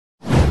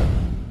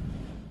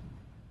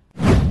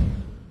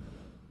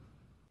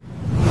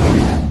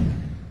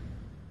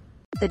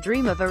The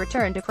dream of a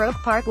return to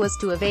Croke Park was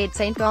to evade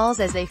St Gall's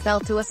as they fell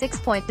to a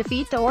 6-point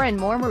defeat to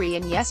Oranmore-Maree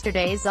in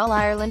yesterday's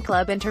All-Ireland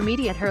Club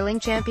Intermediate Hurling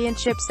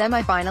Championship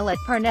semi-final at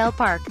Parnell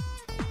Park.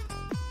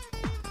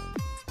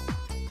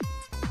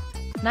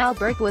 Niall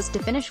Burke was to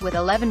finish with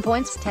 11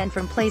 points, 10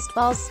 from placed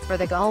balls, for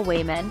the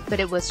Galway men, but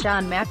it was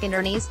Seán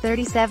McInerney's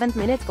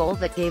 37th-minute goal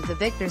that gave the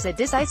victors a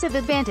decisive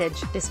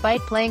advantage,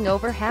 despite playing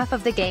over half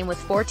of the game with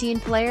 14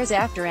 players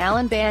after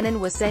Alan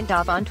Bannon was sent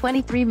off on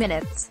 23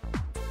 minutes.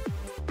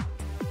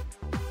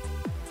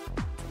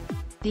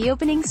 The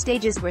opening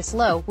stages were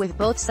slow, with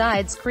both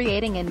sides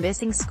creating and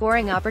missing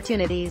scoring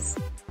opportunities.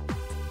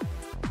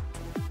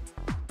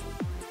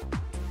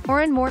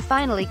 Oranmore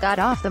finally got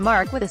off the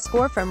mark with a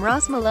score from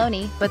Ross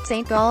Maloney, but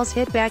St Gall's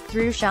hit back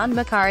through Seán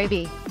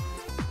McInerney.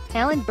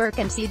 Alan Burke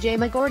and CJ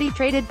McGorty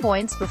traded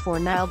points before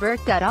Niall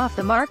Burke got off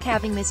the mark,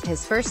 having missed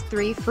his first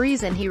 3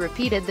 frees, and he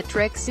repeated the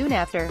trick soon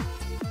after.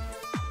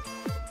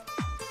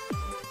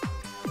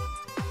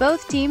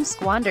 Both teams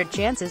squandered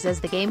chances as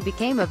the game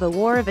became a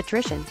war of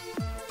attrition.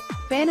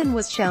 Bannon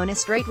was shown a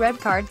straight red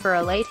card for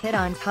a late hit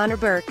on Conor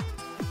Burke.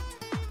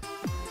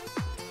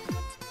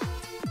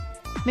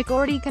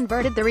 McGorty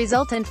converted the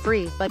resultant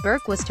free, but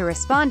Burke was to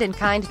respond in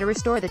kind to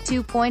restore the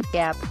 2-point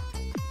gap.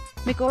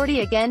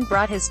 McGorty again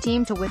brought his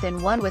team to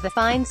within 1 with a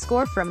fine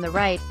score from the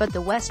right, but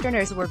the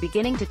Westerners were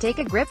beginning to take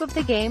a grip of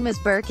the game as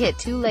Burke hit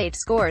 2 late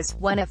scores,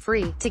 1 a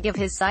free, to give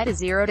his side a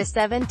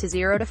 0-7 to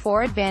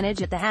 0-4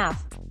 advantage at the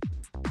half.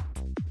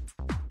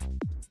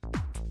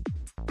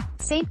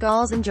 St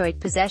Gall's enjoyed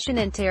possession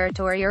and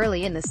territory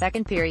early in the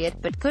second period,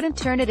 but couldn't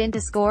turn it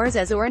into scores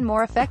as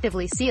Oranmore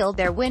effectively sealed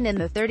their win in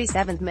the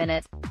 37th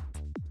minute.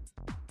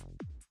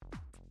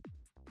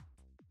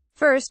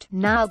 First,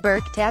 Niall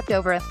Burke tapped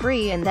over a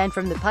free, and then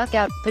from the puck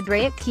out,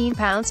 Padraig Keane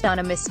pounced on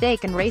a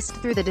mistake and raced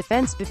through the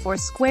defence before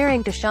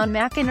squaring to Seán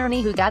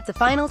McInerney, who got the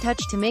final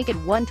touch to make it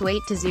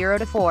 1-8 to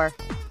 0-4.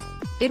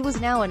 It was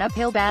now an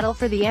uphill battle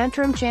for the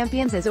Antrim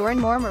champions as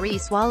Oranmore-Maree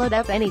swallowed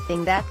up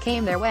anything that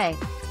came their way.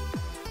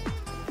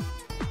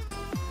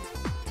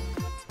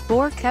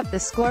 Burke kept the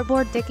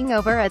scoreboard ticking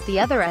over at the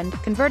other end,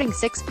 converting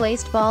 6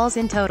 placed balls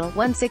in total,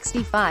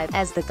 165,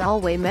 as the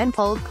Galway men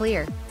pulled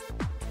clear.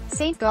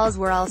 St Gall's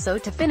were also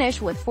to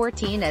finish with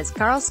 14 as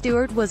Carl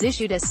Stewart was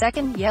issued a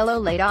second yellow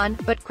late on,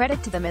 but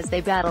credit to them as they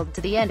battled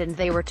to the end and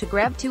they were to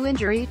grab 2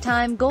 injury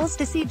time goals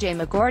to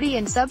CJ McGorty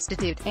and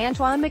substitute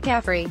Antoine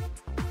McCaffrey.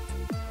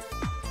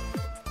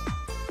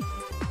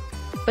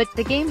 But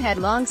the game had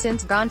long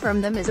since gone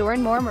from them as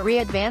Oranmore-Maree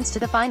advanced to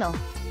the final.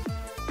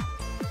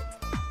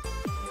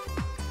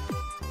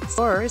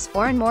 Scorers: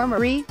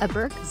 Oranmore-Maree, a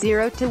Burke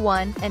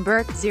 0-1, and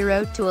Burke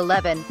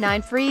 0-11,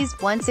 9 frees,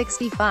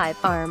 165,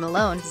 R.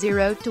 Malone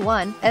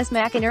 0-1, S.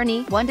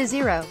 McInerney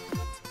 1-0.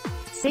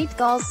 St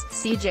Gall's,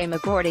 CJ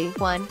McGorty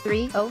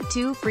 1-3,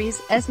 2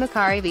 frees, S.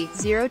 McInerney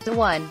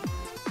 0-1.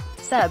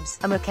 Subs: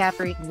 A.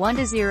 McCaffrey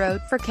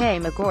 1-0 for K.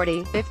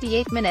 McGorty,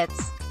 58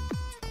 minutes.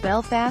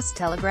 Belfast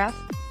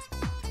Telegraph.